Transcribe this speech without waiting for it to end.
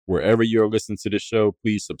Wherever you're listening to the show,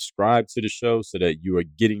 please subscribe to the show so that you are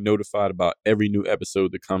getting notified about every new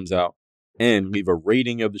episode that comes out. And leave a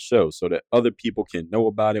rating of the show so that other people can know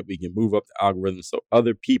about it. We can move up the algorithm so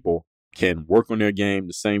other people can work on their game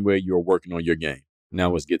the same way you're working on your game.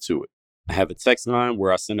 Now let's get to it. I have a text line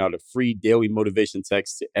where I send out a free daily motivation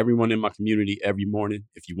text to everyone in my community every morning.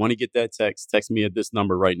 If you want to get that text me at this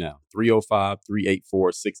number right now,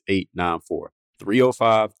 305-384-6894.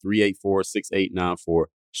 305-384-6894.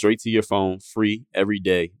 Straight to your phone, free, every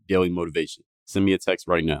day, daily motivation. Send me a text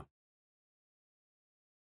right now.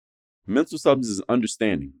 Mental toughness is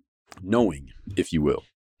understanding, knowing, if you will,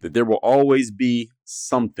 that there will always be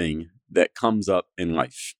something that comes up in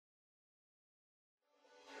life.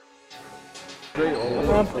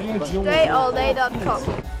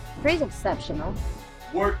 GreatAllDay.com. Pretty exceptional.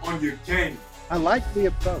 Work on your game. I like the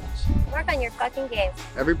approach. Work on your fucking game.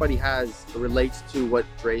 Everybody relates to what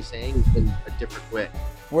Dre's saying in a different way.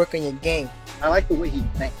 Work on your game. I like the way he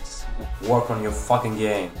thinks. Work on your fucking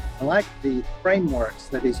game. I like the frameworks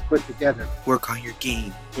that he's put together. Work on your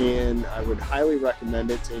game. And I would highly recommend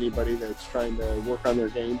it to anybody that's trying to work on their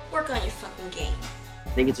game. Work on your fucking game. I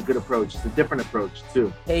think it's a good approach. It's a different approach,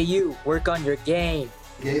 too. Hey, you, work on your game.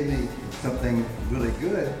 Gave me something really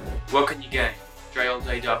good. Work on your game.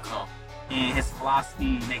 GreatAllDay.com. And his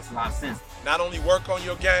philosophy makes a lot of sense. Not only work on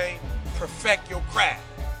your game, perfect your craft.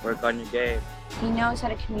 Work on your game. He knows how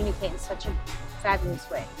to communicate in such a fabulous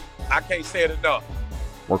way. I can't say it enough.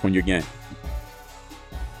 Work on your game.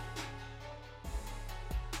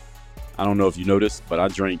 I don't know if you noticed, but I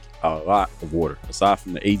drink a lot of water. Aside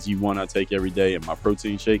from the AG1 I take every day and my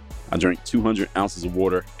protein shake, I drink 200 ounces of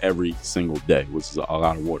water every single day, which is a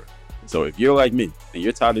lot of water. So if you're like me and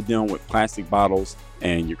you're tired of dealing with plastic bottles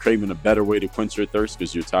and you're craving a better way to quench your thirst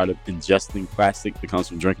because you're tired of ingesting plastic that comes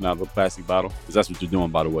from drinking out of a plastic bottle, because that's what you're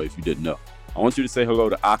doing, by the way, if you didn't know, I want you to say hello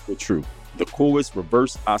to AquaTrue, the coolest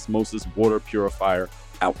reverse osmosis water purifier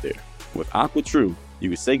out there. With AquaTrue, you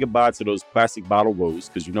can say goodbye to those plastic bottle woes,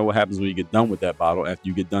 because you know what happens when you get done with that bottle after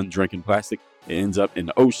you get done drinking plastic. It ends up in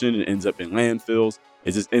the ocean, it ends up in landfills,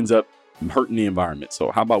 it just ends up hurting the environment.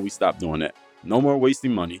 So how about we stop doing that? No more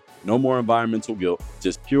wasting money, no more environmental guilt,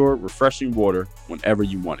 just pure, refreshing water whenever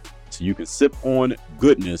you want it. So you can sip on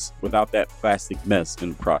goodness without that plastic mess in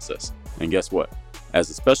the process. And guess what?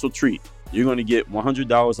 As a special treat, you're going to get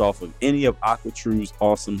 $100 off of any of AquaTrue's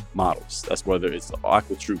awesome models. That's whether it's the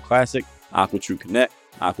AquaTrue Classic, AquaTrue Connect,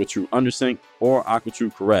 AquaTrue Undersink, or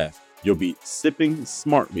AquaTrue Carafe. You'll be sipping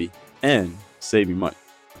smartly and saving money.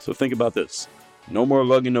 So think about this. No more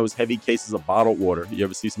lugging those heavy cases of bottled water. You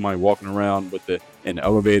ever see somebody walking around in the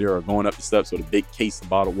elevator or going up the steps with a big case of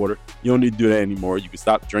bottled water? You don't need to do that anymore. You can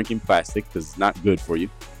stop drinking plastic because it's not good for you.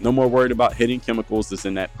 No more worried about hidden chemicals that's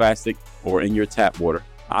in that plastic or in your tap water.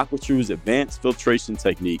 AquaTrue's advanced filtration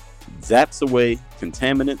technique zaps away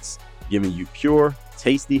contaminants, giving you pure,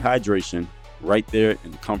 tasty hydration right there in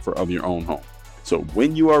the comfort of your own home. So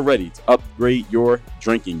when you are ready to upgrade your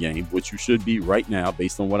drinking game, which you should be right now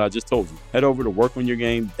based on what I just told you, head over to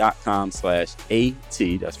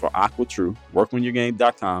workonyourgame.com/AT. That's for AquaTrue.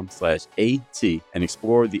 Workonyourgame.com/AT and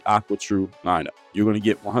explore the AquaTrue lineup. You're going to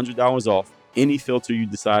get $100 off any filter you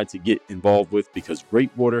decide to get involved with, because great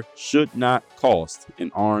water should not cost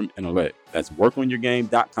an arm and a leg. That's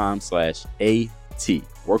workonyourgame.com/AT.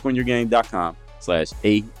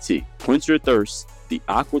 Workonyourgame.com/AT. Quench your thirst the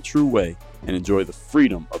AquaTrue way and enjoy the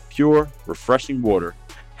freedom of pure, refreshing water,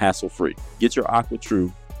 hassle-free. Get your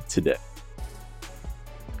AquaTrue today.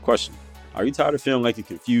 Question: are you tired of feeling like a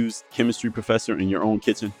confused chemistry professor in your own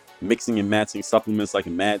kitchen, mixing and matching supplements like a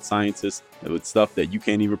mad scientist with stuff that you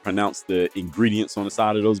can't even pronounce the ingredients on the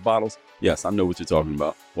side of those bottles? Yes, I know what you're talking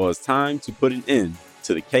about. Well, it's time to put an end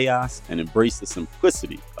to the chaos and embrace the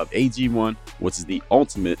simplicity of AG1, which is the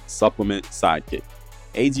ultimate supplement sidekick.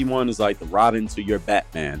 AG1 is like the Robin to your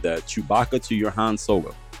Batman, the Chewbacca to your Han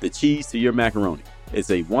Solo, the cheese to your macaroni. It's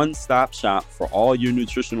a one-stop shop for all your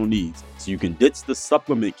nutritional needs, so you can ditch the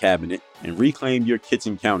supplement cabinet and reclaim your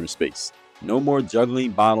kitchen counter space. No more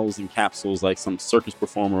juggling bottles and capsules like some circus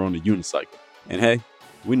performer on a unicycle. And hey,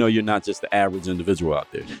 we know you're not just the average individual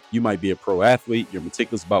out there. You might be a pro athlete, you're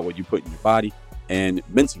meticulous about what you put in your body, and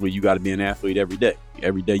mentally you got to be an athlete every day.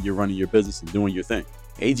 Every day you're running your business and doing your thing.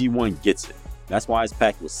 AG1 gets it. That's why it's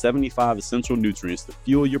packed with 75 essential nutrients to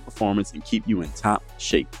fuel your performance and keep you in top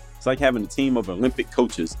shape. It's like having a team of Olympic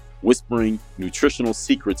coaches whispering nutritional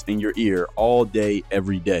secrets in your ear all day,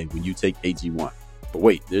 every day when you take AG1. But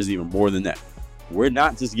wait, there's even more than that. We're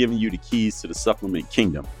not just giving you the keys to the supplement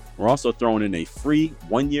kingdom. We're also throwing in a free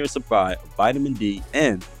 1-year supply of vitamin D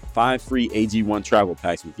and 5 free AG1 travel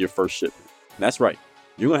packs with your first shipment. That's right.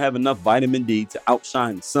 you're going to have enough vitamin D to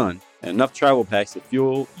outshine the sun and enough travel packs to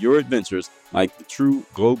fuel your adventures like the true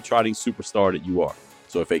globe-trotting superstar that you are.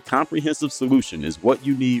 So if a comprehensive solution is what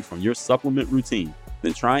you need from your supplement routine,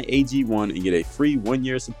 then try AG1 and get a free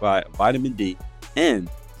 1-year supply of vitamin D and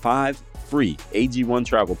 5 free AG1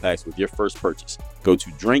 travel packs with your first purchase. Go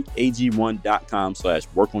to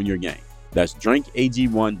drinkag1.com/workonyourgame. That's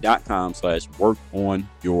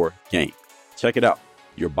drinkag1.com/workonyourgame. Check it out.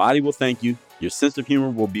 Your body will thank you. Your sense of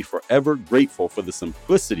humor will be forever grateful for the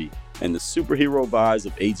simplicity and the superhero vibes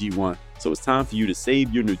of AG1. So it's time for you to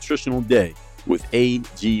save your nutritional day with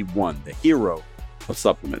AG1, the hero of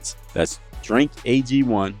supplements. That's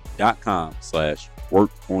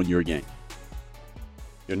drinkag1.com/workonyourgame.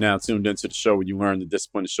 You're now tuned into the show where you learn the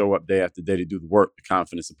discipline to show up day after day to do the work, the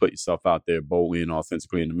confidence to put yourself out there boldly and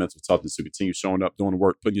authentically, and the mental toughness to continue showing up, doing the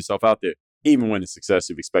work, putting yourself out there, even when the success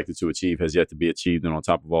you've expected to achieve has yet to be achieved. And on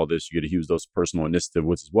top of all this, you get a huge dose of personal initiative,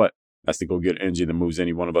 which is what? That's the go-get energy that moves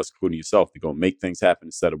any one of us, including yourself, to go make things happen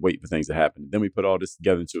instead of waiting for things to happen. And then we put all this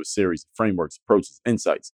together into a series of frameworks, approaches,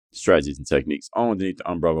 insights, strategies, and techniques, all underneath the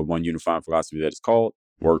umbrella of one unifying philosophy that is called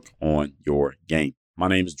Work on Your Game. My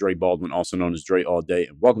name is Dre Baldwin, also known as Dre All Day,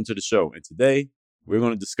 and welcome to the show. And today, we're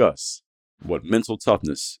going to discuss what mental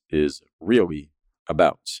toughness is really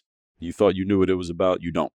about. You thought you knew what it was about?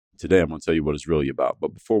 You don't. Today, I'm going to tell you what it's really about.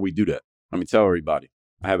 But before we do that, let me tell everybody,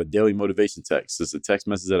 I have a daily motivation text. It's a text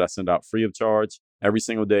message that I send out free of charge every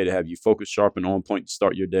single day to have you focused, sharp, and on point to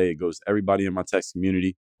start your day. It goes to everybody in my text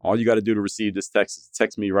community. All you got to do to receive this text is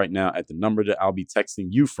text me right now at the number that I'll be texting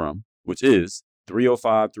you from, which is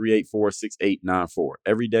 305-384-6894.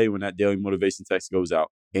 Every day when that daily motivation text goes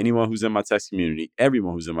out, anyone who's in my text community,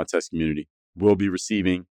 everyone who's in my text community will be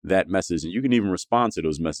receiving that message. And you can even respond to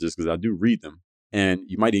those messages because I do read them. And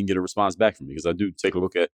you might even get a response back from me because I do take a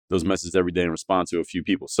look at those messages every day and respond to a few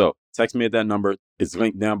people. So text me at that number. It's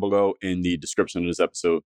linked down below in the description of this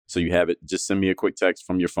episode. So you have it. Just send me a quick text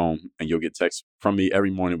from your phone and you'll get text from me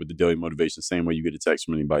every morning with the daily motivation, same way you get a text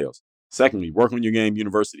from anybody else. Secondly, Work on Your Game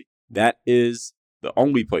University. That is the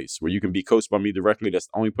only place where you can be coached by me directly. That's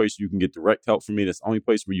the only place you can get direct help from me. That's the only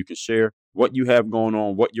place where you can share what you have going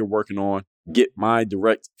on, what you're working on, get my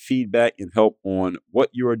direct feedback and help on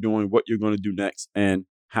what you are doing, what you're going to do next, and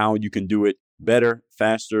how you can do it better,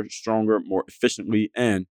 faster, stronger, more efficiently,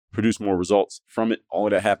 and produce more results from it. All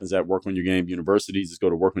of that happens at Work on Your Game University. Just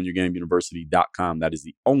go to workonyourgameuniversity.com. That is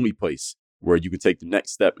the only place where you can take the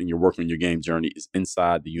next step in your Work on Your Game journey is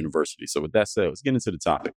inside the university. So with that said, let's get into the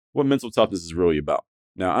topic. What mental toughness is really about.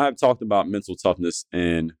 Now, I've talked about mental toughness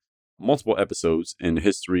in multiple episodes in the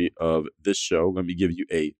history of this show. Let me give you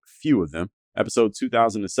a few of them. Episode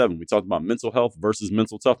 2007, we talked about mental health versus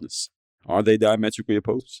mental toughness. Are they diametrically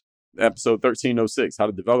opposed? Episode 1306, how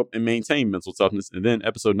to develop and maintain mental toughness. And then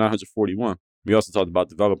episode 941, we also talked about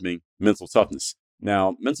developing mental toughness.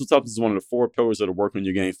 Now, mental toughness is one of the 4 pillars of the Work on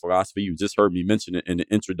Your Game philosophy. You just heard me mention it in the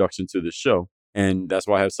introduction to the show. And that's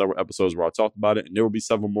why I have several episodes where I talked about it. And there will be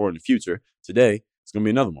several more in the future. Today, it's going to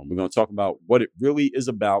be another one. We're going to talk about what it really is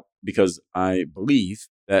about because I believe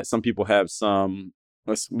that some people have some,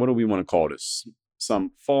 what do we want to call this?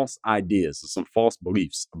 Some false ideas or some false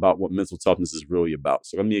beliefs about what mental toughness is really about.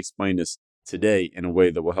 So let me explain this today in a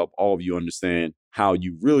way that will help all of you understand how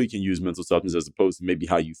you really can use mental toughness as opposed to maybe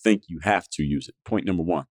how you think you have to use it. Point number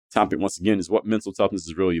 1. Topic, once again, is what mental toughness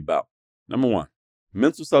is really about. Number 1,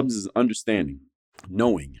 mental toughness is understanding,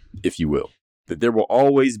 knowing, if you will, that there will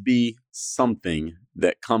always be something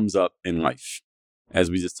that comes up in life.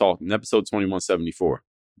 As we just talked in episode 2174,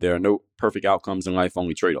 there are no perfect outcomes in life,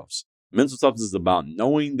 only trade-offs. Mental toughness is about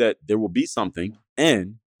knowing that there will be something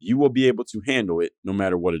and you will be able to handle it no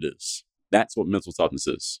matter what it is. That's what mental toughness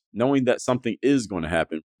is. Knowing that something is going to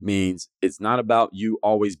happen means it's not about you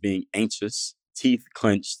always being anxious, teeth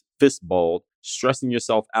clenched, fist balled, stressing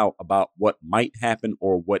yourself out about what might happen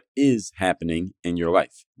or what is happening in your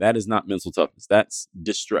life. That is not mental toughness. That's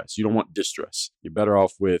distress. You don't want distress. You're better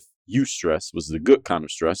off with eustress, which is a good kind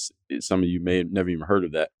of stress. Some of you may have never even heard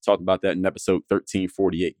of that. Talked about that in episode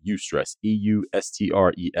 1348, eustress,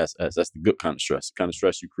 EUSTRESS. That's the good kind of stress, the kind of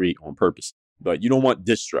stress you create on purpose. But you don't want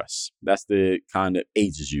distress. That's the kind that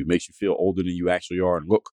ages you, makes you feel older than you actually are and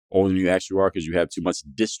look older than you actually are because you have too much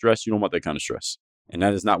distress. You don't want that kind of stress. And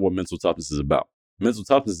that is not what mental toughness is about. Mental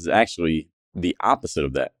toughness is actually the opposite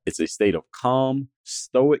of that. It's a state of calm,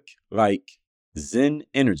 stoic-like Zen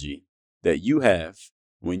energy that you have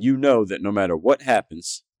when you know that no matter what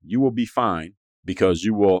happens, you will be fine because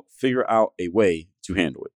you will figure out a way to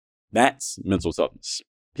handle it. That's mental toughness.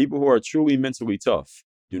 People who are truly mentally tough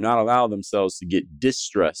do not allow themselves to get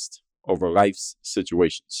distressed over life's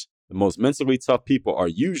situations. The most mentally tough people are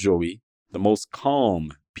usually the most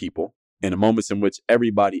calm people in the moments in which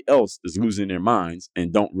everybody else is losing their minds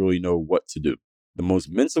and don't really know what to do. The most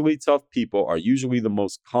mentally tough people are usually the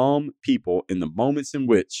most calm people in the moments in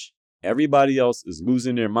which everybody else is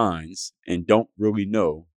losing their minds and don't really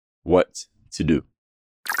know what to do.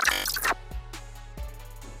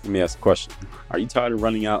 Let me ask a question. Are you tired of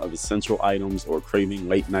running out of essential items or craving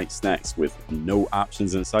late night snacks with no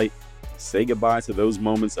options in sight? Say goodbye to those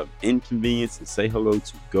moments of inconvenience and say hello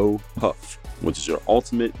to GoPuff, which is your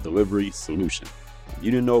ultimate delivery solution. If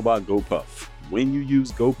you didn't know about GoPuff, when you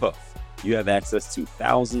use GoPuff, you have access to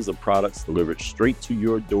thousands of products delivered straight to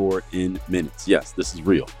your door in minutes. Yes, this is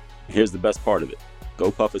real. And here's the best part of it.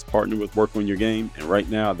 GoPuff is partnered with Work on Your Game, and right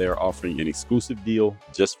now they're offering an exclusive deal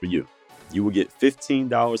just for you. You will get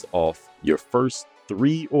 $15 off your first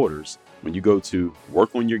 3 orders when you go to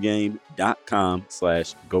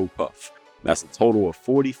workonyourgame.com/GoPuff. That's a total of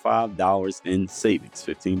 $45 in savings,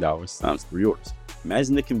 $15 times 3 orders.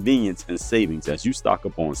 Imagine the convenience and savings as you stock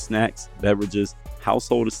up on snacks, beverages,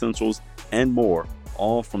 household essentials, and more,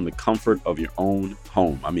 all from the comfort of your own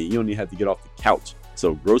home. I mean, you don't even have to get off the couch.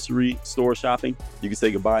 So grocery store shopping, you can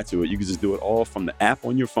say goodbye to it. You can just do it all from the app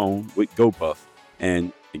on your phone with GoPuff.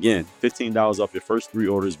 And again, $15 off your first 3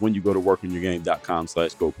 orders when you go to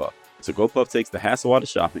workonyourgame.com/GoPuff. So GoPuff takes the hassle out of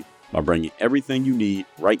shopping by bringing everything you need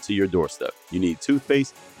right to your doorstep. You need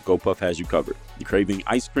toothpaste, GoPuff has you covered. You're craving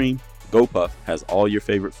ice cream, GoPuff has all your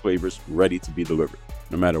favorite flavors ready to be delivered.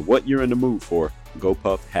 No matter what you're in the mood for,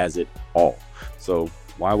 GoPuff has it all. So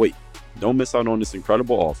why wait? Don't miss out on this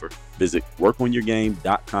incredible offer. Visit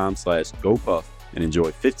workonyourgame.com/GoPuff and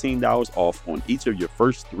enjoy $15 off on each of your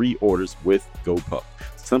first 3 orders with GoPuff.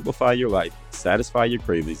 Simplify your life, satisfy your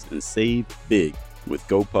cravings, and save big with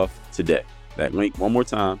GoPuff today. That link, one more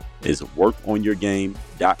time, is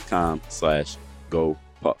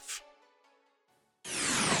workonyourgame.com/GoPuff.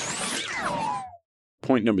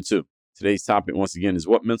 Point number 2. Today's topic, once again, is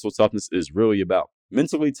what mental toughness is really about.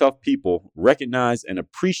 Mentally tough people recognize and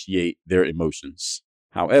appreciate their emotions.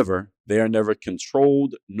 However, they are never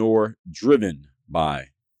controlled nor driven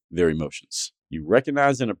by their emotions. You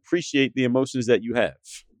recognize and appreciate the emotions that you have.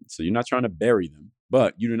 So you're not trying to bury them,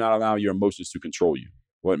 but you do not allow your emotions to control you.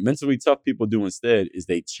 What mentally tough people do instead is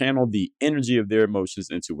they channel the energy of their emotions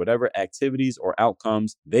into whatever activities or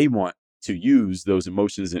outcomes they want to use those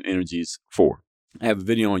emotions and energies for. I have a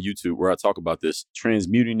video on YouTube where I talk about this,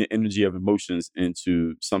 transmuting the energy of emotions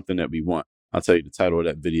into something that we want. I'll tell you the title of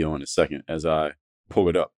that video in a second as I pull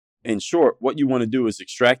it up. In short, what you want to do is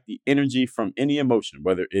extract the energy from any emotion,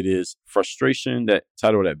 whether it is frustration. That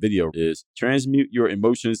title of that video is Transmute Your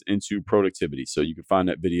Emotions into Productivity. So you can find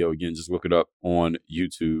that video again. Just look it up on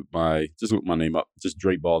YouTube. Just look my name up, just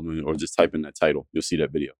Dre Baldwin, or just type in that title. You'll see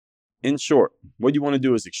that video. In short, what you want to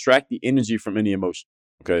do is extract the energy from any emotion.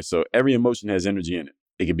 Okay, so every emotion has energy in it.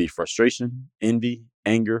 It could be frustration, envy,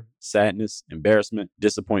 anger, sadness, embarrassment,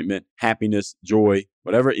 disappointment, happiness, joy,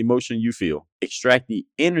 whatever emotion you feel. Extract the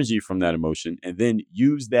energy from that emotion and then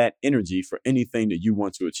use that energy for anything that you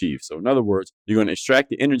want to achieve. So in other words, you're going to extract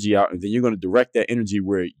the energy out and then you're going to direct that energy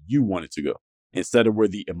where you want it to go instead of where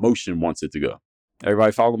the emotion wants it to go.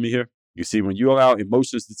 Everybody follow me here? You see, when you allow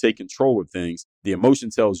emotions to take control of things, the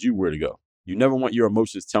emotion tells you where to go. You never want your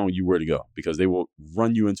emotions telling you where to go because they will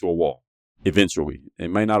run you into a wall. Eventually, it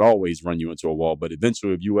may not always run you into a wall, but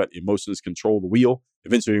eventually if you let emotions control the wheel,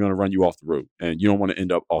 eventually you're going to run you off the road and you don't want to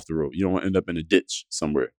end up off the road. You don't want to end up in a ditch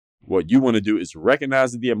somewhere. What you want to do is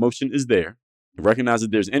recognize that the emotion is there, recognize that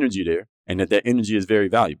there's energy there and that energy is very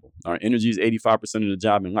valuable. Our energy is 85% of the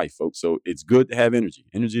job in life, folks. So it's good to have energy.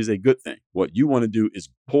 Energy is a good thing. What you want to do is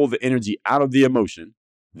pull the energy out of the emotion,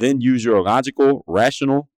 then use your logical,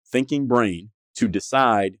 rational thinking brain to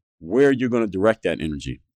decide where you're going to direct that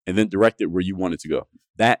energy. And then direct it where you want it to go.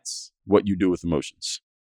 That's what you do with emotions.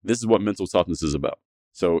 This is what mental toughness is about.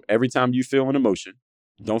 So every time you feel an emotion,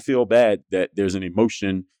 don't feel bad that there's an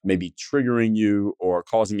emotion maybe triggering you or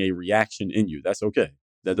causing a reaction in you. That's okay.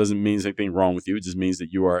 That doesn't mean there's anything wrong with you. It just means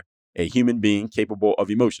that you are a human being capable of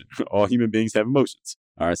emotion. All human beings have emotions.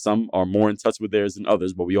 All right. Some are more in touch with theirs than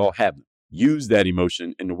others, but we all have them. Use that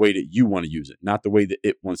emotion in the way that you want to use it, not the way that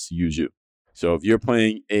it wants to use you. So if you're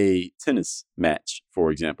playing a tennis match,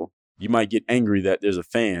 for example, you might get angry that there's a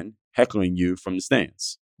fan heckling you from the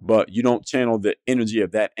stands, but you don't channel the energy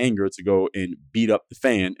of that anger to go and beat up the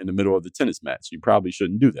fan in the middle of the tennis match. You probably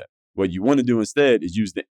shouldn't do that. What you want to do instead is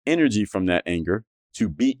use the energy from that anger to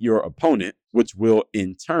beat your opponent, which will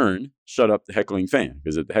in turn shut up the heckling fan.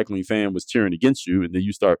 Because if the heckling fan was cheering against you and then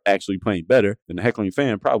you start actually playing better, then the heckling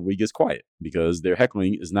fan probably gets quiet because their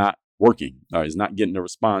heckling is not working, or is not getting the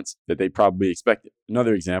response that they probably expected.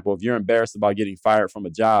 Another example, if you're embarrassed about getting fired from a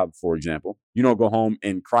job, for example, you don't go home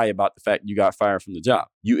and cry about the fact you got fired from the job.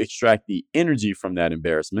 You extract the energy from that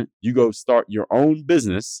embarrassment. You go start your own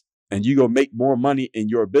business and you go make more money in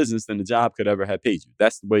your business than the job could ever have paid you.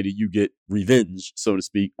 That's the way that you get revenge, so to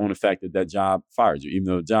speak, on the fact that that job fired you, even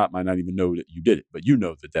though the job might not even know that you did it, but you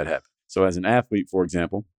know that that happened. So as an athlete, for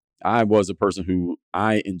example, I was a person who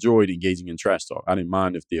I enjoyed engaging in trash talk. I didn't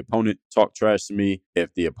mind if the opponent talked trash to me,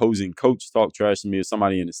 if the opposing coach talked trash to me, if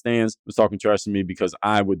somebody in the stands was talking trash to me, because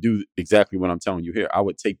I would do exactly what I'm telling you here. I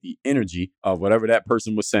would take the energy of whatever that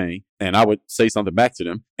person was saying and I would say something back to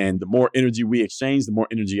them. And the more energy we exchanged, the more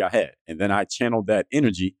energy I had. And then I channeled that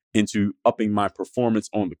energy into upping my performance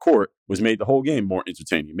on the court, which made the whole game more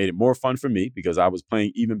entertaining. It made it more fun for me because I was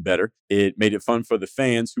playing even better. It made it fun for the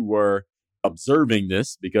fans who were observing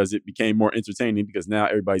this because it became more entertaining because now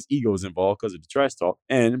everybody's ego is involved because of the trash talk.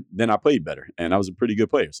 And then I played better and I was a pretty good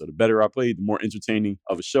player. So the better I played, the more entertaining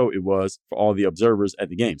of a show it was for all the observers at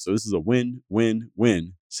the game. So this is a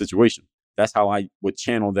win-win-win situation. That's how I would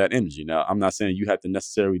channel that energy. Now, I'm not saying you have to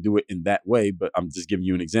necessarily do it in that way, but I'm just giving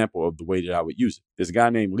you an example of the way that I would use it. There's a guy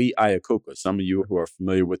named Lee Iacocca. Some of you who are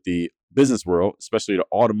familiar with the business world, especially the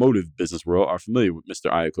automotive business world, are familiar with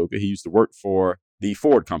Mr. Iacocca. He used to work for the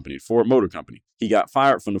Ford company, Ford Motor Company. He got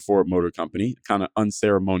fired from the Ford Motor Company kind of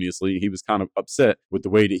unceremoniously. He was kind of upset with the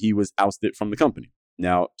way that he was ousted from the company.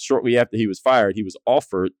 Now, shortly after he was fired, he was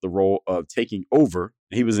offered the role of taking over.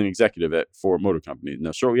 He was an executive at Ford Motor Company.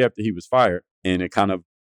 Now, shortly after he was fired, in a kind of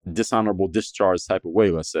dishonorable discharge type of way,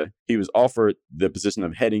 let's say, he was offered the position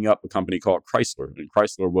of heading up a company called Chrysler. And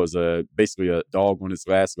Chrysler was basically a dog on its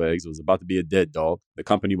last legs. It was about to be a dead dog. The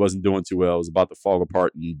company wasn't doing too well. It was about to fall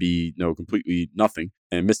apart and be completely nothing.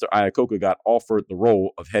 And Mr. Iacocca got offered the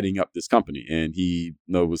role of heading up this company. And he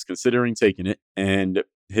was considering taking it. And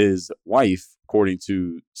his wife, according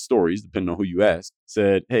to stories, depending on who you ask,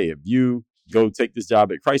 said, hey, if you go take this job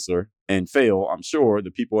at Chrysler and fail, I'm sure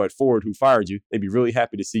the people at Ford who fired you, they'd be really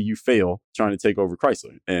happy to see you fail trying to take over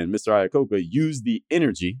Chrysler. And Mr. Iacocca used the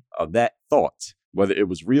energy of that thought, whether it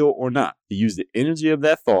was real or not. He used the energy of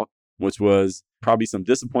that thought, which was probably some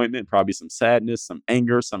disappointment, probably some sadness, some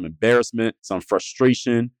anger, some embarrassment, some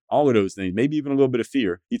frustration, all of those things, maybe even a little bit of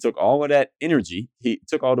fear. He took all of that energy, he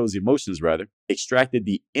took all those emotions rather, extracted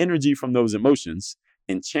the energy from those emotions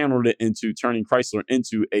and channeled it into turning Chrysler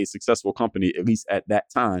into a successful company, at least at that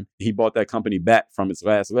time. He bought that company back from its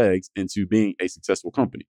last legs into being a successful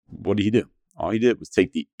company. What did he do? All he did was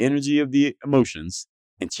take the energy of the emotions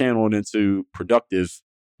and channel it into productive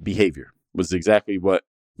behavior, which is exactly what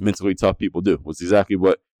mentally tough people do, which is exactly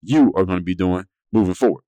what you are going to be doing moving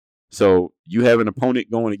forward. So you have an opponent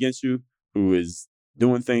going against you who is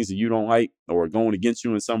doing things that you don't like or going against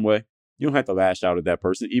you in some way. You don't have to lash out at that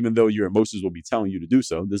person, even though your emotions will be telling you to do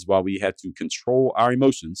so. This is why we have to control our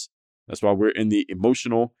emotions. That's why we're in the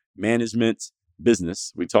emotional management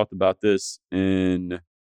business. We talked about this in,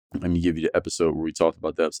 let me give you the episode where we talked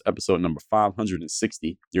about that. It's episode number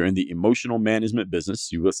 560. You're in the emotional management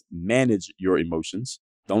business. You must manage your emotions.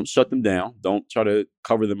 Don't shut them down. Don't try to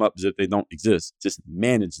cover them up as if they don't exist. Just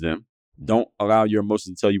manage them. Don't allow your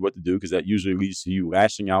emotions to tell you what to do, because that usually leads to you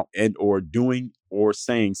lashing out and or doing or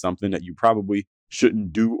saying something that you probably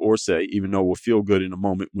shouldn't do or say, even though it will feel good in a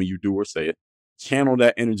moment when you do or say it. Channel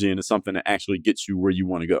that energy into something that actually gets you where you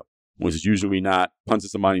want to go, which is usually not punching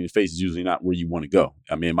somebody in the face, is usually not where you want to go.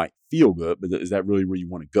 I mean, it might feel good, but is that really where you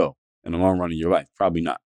want to go in the long run of your life? Probably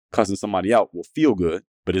not. Cussing somebody out will feel good,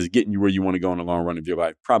 but is it getting you where you want to go in the long run of your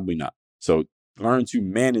life? Probably not. So learn to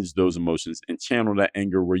manage those emotions and channel that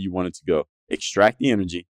anger where you want it to go. Extract the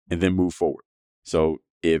energy and then move forward. So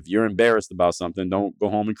if you're embarrassed about something, don't go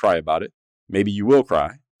home and cry about it. Maybe you will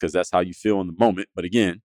cry because that's how you feel in the moment. But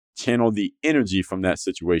again, channel the energy from that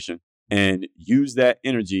situation and use that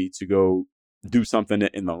energy to go do something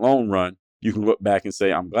that in the long run, you can look back and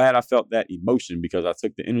say, I'm glad I felt that emotion because I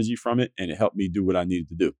took the energy from it and it helped me do what I needed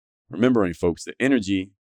to do. Remembering, folks, the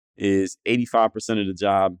energy is 85% of the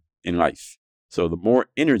job in life. So the more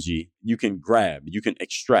energy you can grab, you can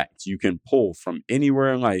extract, you can pull from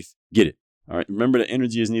anywhere in life, get it. All right. Remember, the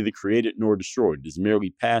energy is neither created nor destroyed. It is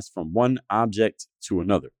merely passed from one object to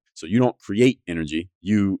another. So you don't create energy,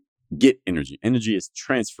 you get energy. Energy is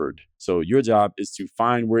transferred So your job is to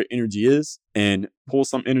find where energy is and pull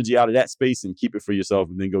some energy out of that space and keep it for yourself,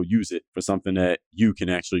 and then go use it for something that you can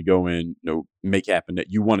actually go and make happen, that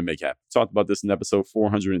you want to make happen. Talked about this in episode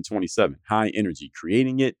 427, high energy,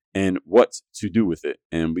 creating it and what to do with it.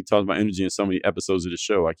 And we talked about energy in so many episodes of the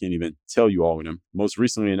show, I can't even tell you all of them. Most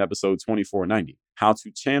recently in episode 2490, how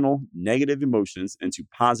to channel negative emotions into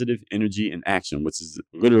positive energy and action, which is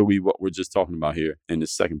literally what we're just talking about here in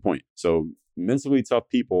this second point. So mentally tough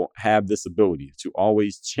people have this ability to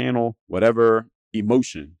always channel whatever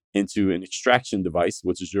emotion into an extraction device,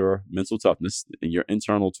 which is your mental toughness and your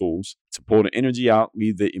internal tools to pull the energy out,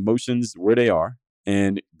 leave the emotions where they are,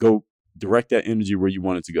 and go direct that energy where you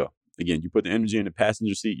want it to go. Again, you put the energy in the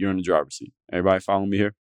passenger seat, you're in the driver's seat. Everybody follow me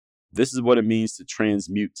here? This is what it means to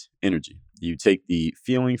transmute energy. You take the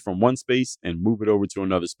feeling from one space and move it over to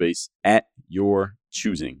another space at your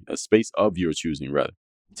choosing, a space of your choosing, rather.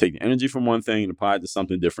 Take the energy from one thing and apply it to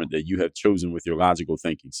something different that you have chosen with your logical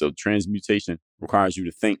thinking. So transmutation requires you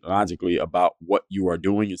to think logically about what you are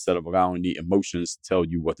doing instead of allowing the emotions to tell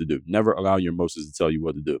you what to do. Never allow your emotions to tell you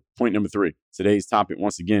what to do. Point number 3. Today's topic,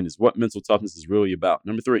 once again, is what mental toughness is really about.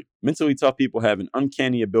 Number 3, mentally tough people have an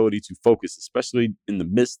uncanny ability to focus, especially in the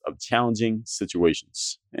midst of challenging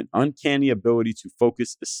situations. An uncanny ability to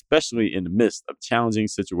focus, especially in the midst of challenging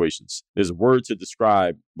situations. There's a word to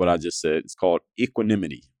describe what I just said. It's called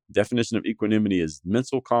equanimity. Definition of equanimity is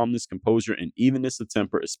mental calmness, composure, and evenness of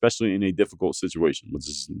temper, especially in a difficult situation, which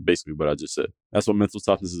is basically what I just said. That's what mental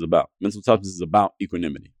toughness is about. Mental toughness is about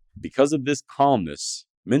equanimity. Because of this calmness,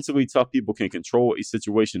 mentally tough people can control a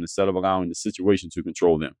situation instead of allowing the situation to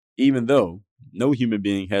control them. Even though no human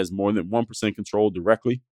being has more than 1% control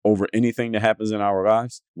directly over anything that happens in our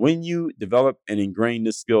lives, when you develop and ingrain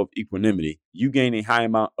this skill of equanimity, you gain a high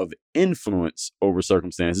amount of influence over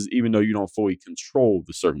circumstances, even though you don't fully control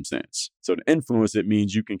the circumstance. So the influence, it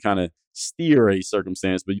means you can kind of steer a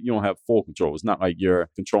circumstance, but you don't have full control. It's not like you're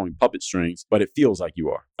controlling puppet strings, but it feels like you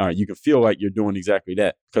are. All right, you can feel like you're doing exactly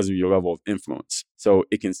that because of your level of influence. So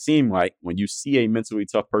it can seem like when you see a mentally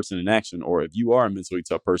tough person in action, or if you are a mentally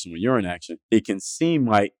tough person when you're in action, it can seem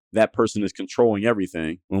like that person is controlling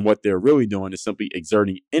everything when what they're really doing is simply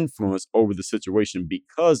exerting influence over the situation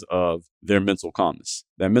because of their mental calmness.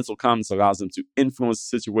 That mental calmness allows them to influence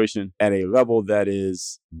the situation at a level that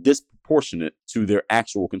is disproportionate to their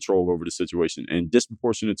actual control over the situation and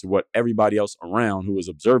disproportionate to what everybody else around who is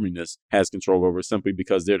observing this has control over, simply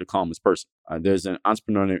because they're the calmest person. There's an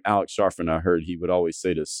entrepreneur named Alex Sharfin. I heard he would always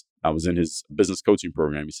say this. I was in his business coaching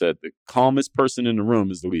program. He said, the calmest person in the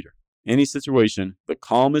room is the leader. Any situation, the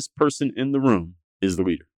calmest person in the room is the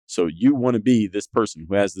leader. So you want to be this person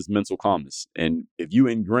who has this mental calmness. And if you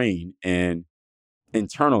ingrain and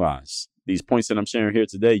internalize these points that I'm sharing here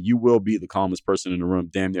today, you will be the calmest person in the room,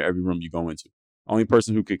 damn near every room you go into. Only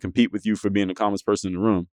person who could compete with you for being the calmest person in the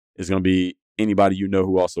room is going to be anybody you know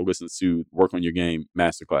who also listens to Work on Your Game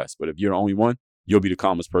Masterclass. But if you're the only one, you'll be the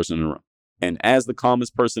calmest person in the room. And as the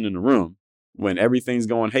calmest person in the room, when everything's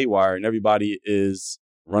going haywire and everybody is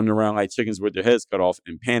running around like chickens with their heads cut off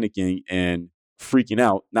and panicking and freaking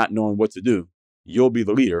out, not knowing what to do, you'll be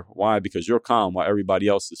the leader. Why? Because you're calm while everybody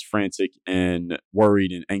else is frantic and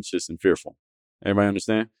worried and anxious and fearful. Everybody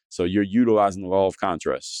understand? So you're utilizing the law of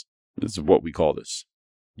contrast. This is what we call this.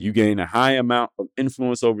 You gain a high amount of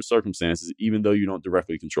influence over circumstances, even though you don't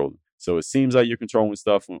directly control them. So it seems like you're controlling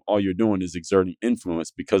stuff when all you're doing is exerting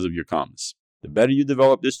influence because of your calmness. The better you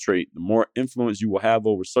develop this trait, the more influence you will have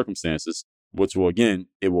over circumstances, which will, again,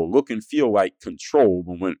 it will look and feel like control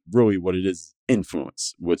when really what it is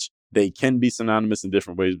influence, which they can be synonymous in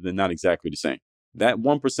different ways, but they're not exactly the same. That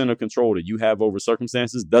 1% of control that you have over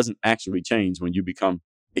circumstances doesn't actually change when you become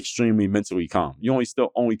extremely mentally calm. You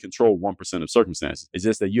only control 1% of circumstances. It's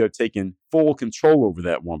just that you have taken full control over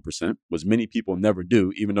that 1%, which many people never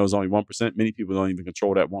do. Even though it's only 1%, many people don't even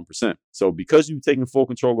control that 1%. So because you've taken full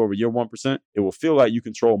control over your 1%, it will feel like you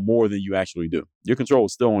control more than you actually do. Your control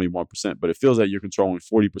is still only 1%, but it feels like you're controlling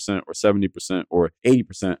 40% or 70% or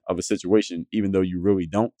 80% of a situation, even though you really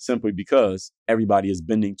don't, simply because everybody is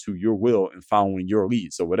bending to your will and following your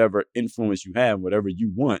lead. So whatever influence you have, whatever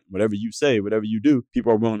you want, whatever you say, whatever you do,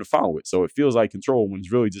 people are willing to follow it. So it feels like control when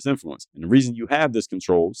it's really just influence. And the reason you have this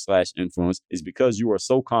control/influence is because you are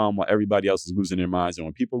so calm while everybody else is losing their minds. And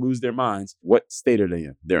when people lose their minds, what state are they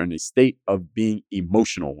in? They're in a state of being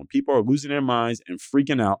emotional. When people are losing their minds and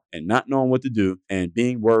freaking out and not knowing what to do and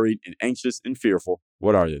being worried and anxious and fearful,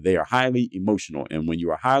 what are they? They are highly emotional. And when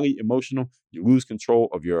you are highly emotional, you lose control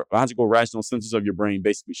of your logical, rational centers of your brain,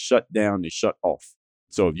 basically shut down, they shut off.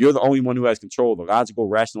 So if you're the only one who has control of the logical,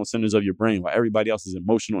 rational centers of your brain while everybody else is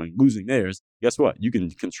emotional and losing theirs, guess what? You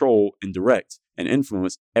can control and direct and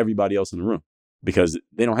influence everybody else in the room because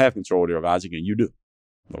they don't have control of their logic and you do.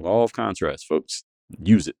 The law of contrast, folks.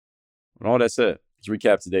 Use it. With all that said, let's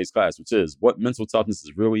recap today's class, which is what mental toughness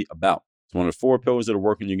is really about. It's one of the 4 pillars of the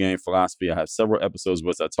Work on Your Game philosophy. I have several episodes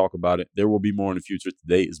which I talk about it. There will be more in the future.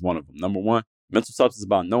 Today is one of them. Number 1, mental toughness is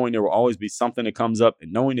about knowing there will always be something that comes up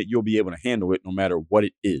and knowing that you'll be able to handle it no matter what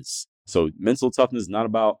it is. So mental toughness is not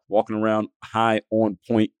about walking around high on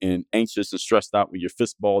point and anxious and stressed out with your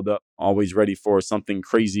fist balled up, always ready for something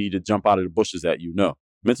crazy to jump out of the bushes at you. No.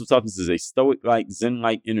 Mental toughness is a stoic-like,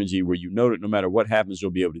 zen-like energy where you know that no matter what happens,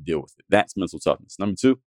 you'll be able to deal with it. That's mental toughness. Number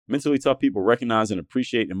 2, mentally tough people recognize and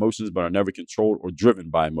appreciate emotions but are never controlled or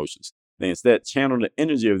driven by emotions. They instead channel the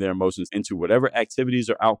energy of their emotions into whatever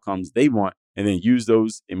activities or outcomes they want and then use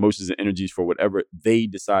those emotions and energies for whatever they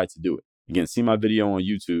decide to do it. Again, see my video on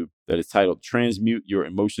YouTube that is titled Transmute Your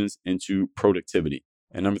Emotions into Productivity.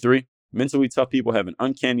 And number 3, mentally tough people have an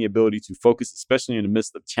uncanny ability to focus, especially in the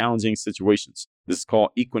midst of challenging situations. This is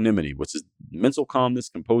called equanimity, which is mental calmness,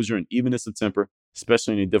 composure, and evenness of temper,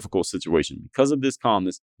 especially in a difficult situation. Because of this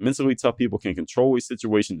calmness, mentally tough people can control a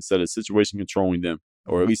situation instead of the situation controlling them,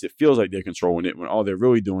 or at least it feels like they're controlling it when all they're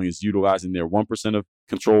really doing is utilizing their 1% of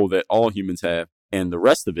control that all humans have. And the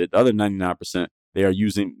rest of it, the other 99%, they are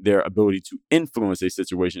using their ability to influence a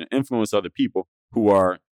situation and influence other people who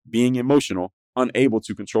are being emotional, unable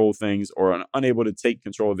to control things or unable to take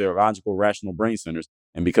control of their logical, rational brain centers.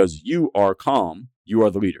 And because you are calm, you are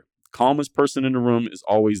the leader. Calmest person in the room is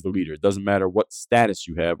always the leader. It doesn't matter what status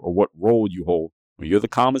you have or what role you hold. When you're the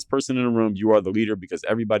calmest person in the room, you are the leader because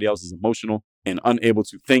everybody else is emotional and unable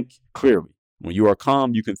to think clearly. When you are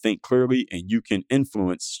calm, you can think clearly and you can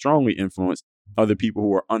strongly influence other people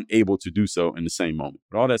who are unable to do so in the same moment.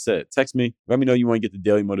 But all that said, text me. Let me know you want to get the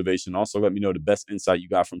daily motivation. Also, let me know the best insight you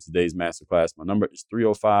got from today's masterclass. My number is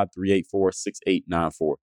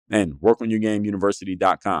 305-384-6894. And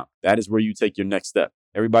workonyourgameuniversity.com. That is where you take your next step.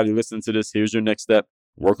 Everybody listening to this, here's your next step.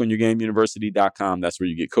 Workonyourgameuniversity.com. That's where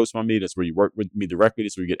you get coached by me. That's where you work with me directly.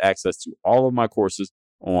 That's where you get access to all of my courses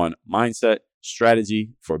on mindset,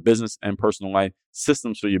 strategy for business and personal life,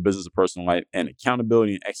 systems for your business and personal life, and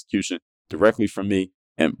accountability and execution directly from me,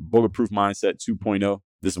 and Bulletproof Mindset 2.0.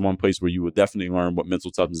 This is one place where you will definitely learn what mental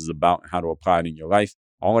toughness is about and how to apply it in your life.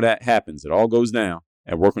 All of that happens. It all goes down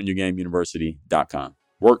at workonyourgameuniversity.com.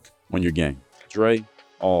 Work on your game. Dre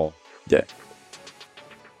all day.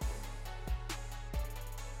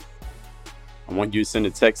 I want you to send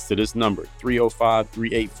a text to this number,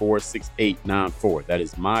 305-384-6894. That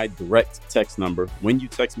is my direct text number. When you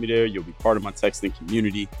text me there, you'll be part of my texting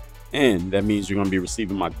community. And that means you're going to be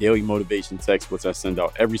receiving my daily motivation text, which I send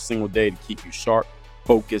out every single day to keep you sharp,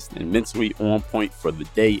 focused, and mentally on point for the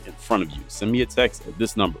day in front of you. Send me a text at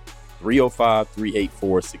this number,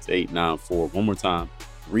 305-384-6894. One more time,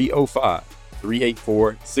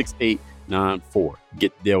 305-384-6894.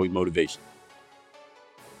 Get daily motivation.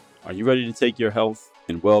 Are you ready to take your health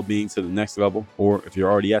and well-being to the next level? Or if you're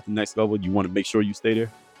already at the next level, you want to make sure you stay there?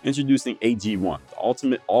 Introducing AG1, the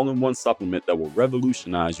ultimate all-in-one supplement that will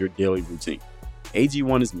revolutionize your daily routine.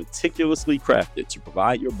 AG1 is meticulously crafted to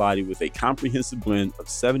provide your body with a comprehensive blend of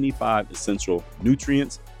 75 essential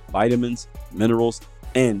nutrients, vitamins, minerals,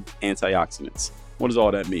 and antioxidants. What does all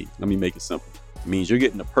that mean? Let me make it simple. It means you're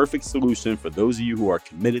getting the perfect solution for those of you who are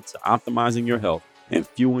committed to optimizing your health and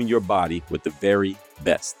fueling your body with the very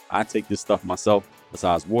best. I take this stuff myself.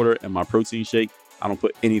 Besides water and my protein shake, I don't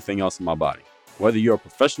put anything else in my body. Whether you're a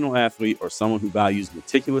professional athlete or someone who values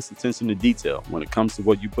meticulous attention to detail when it comes to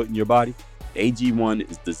what you put in your body, AG1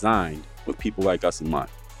 is designed with people like us in mind.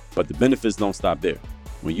 But the benefits don't stop there.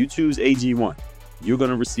 When you choose AG1, you're going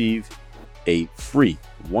to receive a free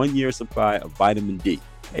 1-year supply of vitamin D,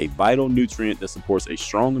 a vital nutrient that supports a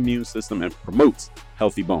strong immune system and promotes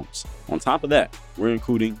healthy bones. On top of that, we're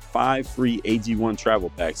including 5 free AG1 travel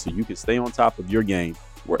packs so you can stay on top of your game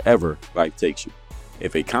wherever life takes you.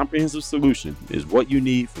 If a comprehensive solution is what you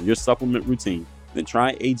need for your supplement routine, then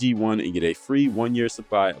try AG1 and get a free 1-year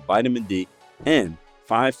supply of vitamin D and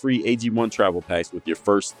 5 free AG1 travel packs with your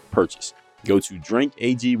first purchase. Go to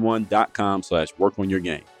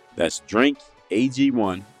drinkag1.com/workonyourgame. That's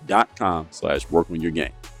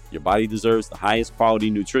drinkag1.com/workonyourgame. Your body deserves the highest quality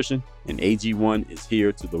nutrition, and AG1 is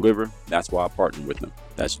here to deliver. That's why I partner with them.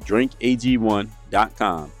 That's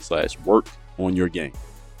drinkag1.com/workonyourgame.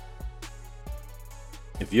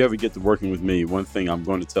 If you ever get to working with me, one thing I'm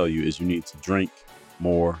going to tell you is you need to drink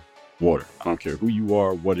more water. I don't care who you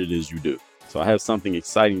are, what it is you do. So I have something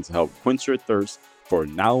exciting to help quench your thirst for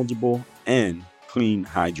knowledgeable and clean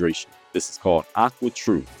hydration. This is called Aqua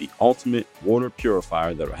True, the ultimate water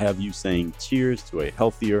purifier that will have you saying cheers to a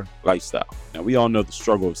healthier lifestyle. Now, we all know the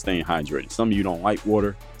struggle of staying hydrated. Some of you don't like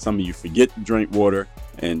water. Some of you forget to drink water.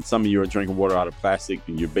 And some of you are drinking water out of plastic,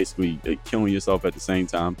 and you're basically killing yourself at the same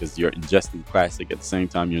time because you're ingesting plastic at the same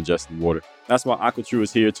time you're ingesting water. That's why Aqua True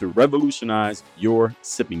is here to revolutionize your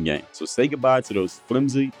sipping game. So say goodbye to those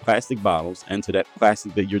flimsy plastic bottles and to that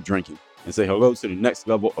plastic that you're drinking, and say hello to the next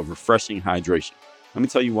level of refreshing hydration. Let me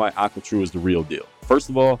tell you why Aqua True is the real deal. First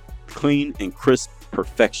of all, clean and crisp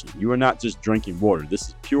perfection. You are not just drinking water. This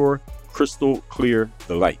is pure, crystal clear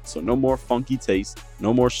delight. So no more funky taste,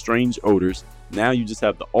 no more strange odors. Now you just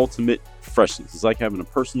have the ultimate freshness. It's like having a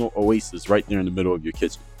personal oasis right there in the middle of your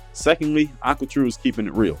kitchen. Secondly, Aqua True is keeping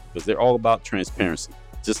it real because they're all about transparency,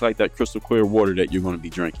 just like that crystal clear water that you're going to be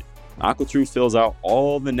drinking. Aqua True fills out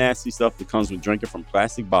all the nasty stuff that comes with drinking from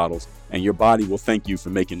plastic bottles, and your body will thank you for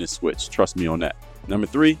making this switch. Trust me on that. Number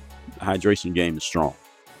 3, the hydration game is strong.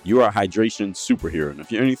 You are a hydration superhero. And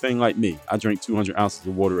if you're anything like me, I drink 200 ounces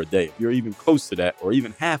of water a day. If you're even close to that or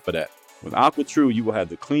even half of that, with Aqua True, you will have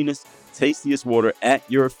the cleanest, tastiest water at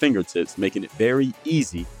your fingertips, making it very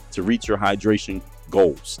easy to reach your hydration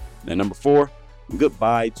goals. And number 4,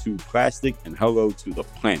 goodbye to plastic and hello to the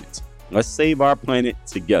planet. Let's save our planet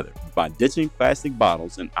together. By ditching plastic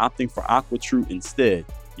bottles and opting for Aqua True instead,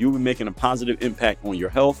 you'll be making a positive impact on your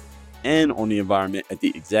health and on the environment at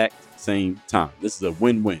the exact same time. This is a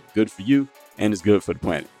win-win. Good for you, and it's good for the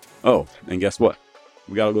planet. Oh, and guess what?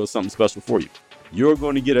 We got a little something special for you. You're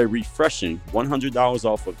going to get a refreshing $100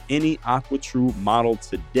 off of any Aqua True model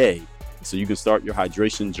today, so you can start your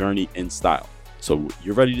hydration journey in style. So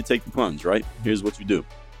you're ready to take the plunge, right? Here's what you do.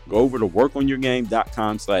 Go over to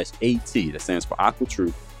workonyourgame.com/AT. That stands for Aqua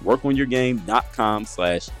True.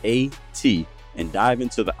 Workonyourgame.com/AT and dive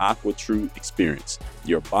into the Aqua True experience.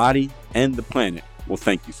 Your body and the planet will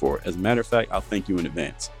thank you for it. As a matter of fact, I'll thank you in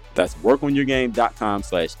advance. That's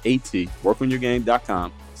workonyourgame.com/AT.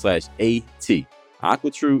 Workonyourgame.com/AT.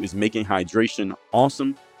 Aqua True is making hydration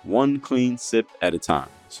awesome, one clean sip at a time.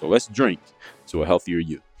 So let's drink to a healthier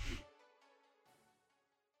you.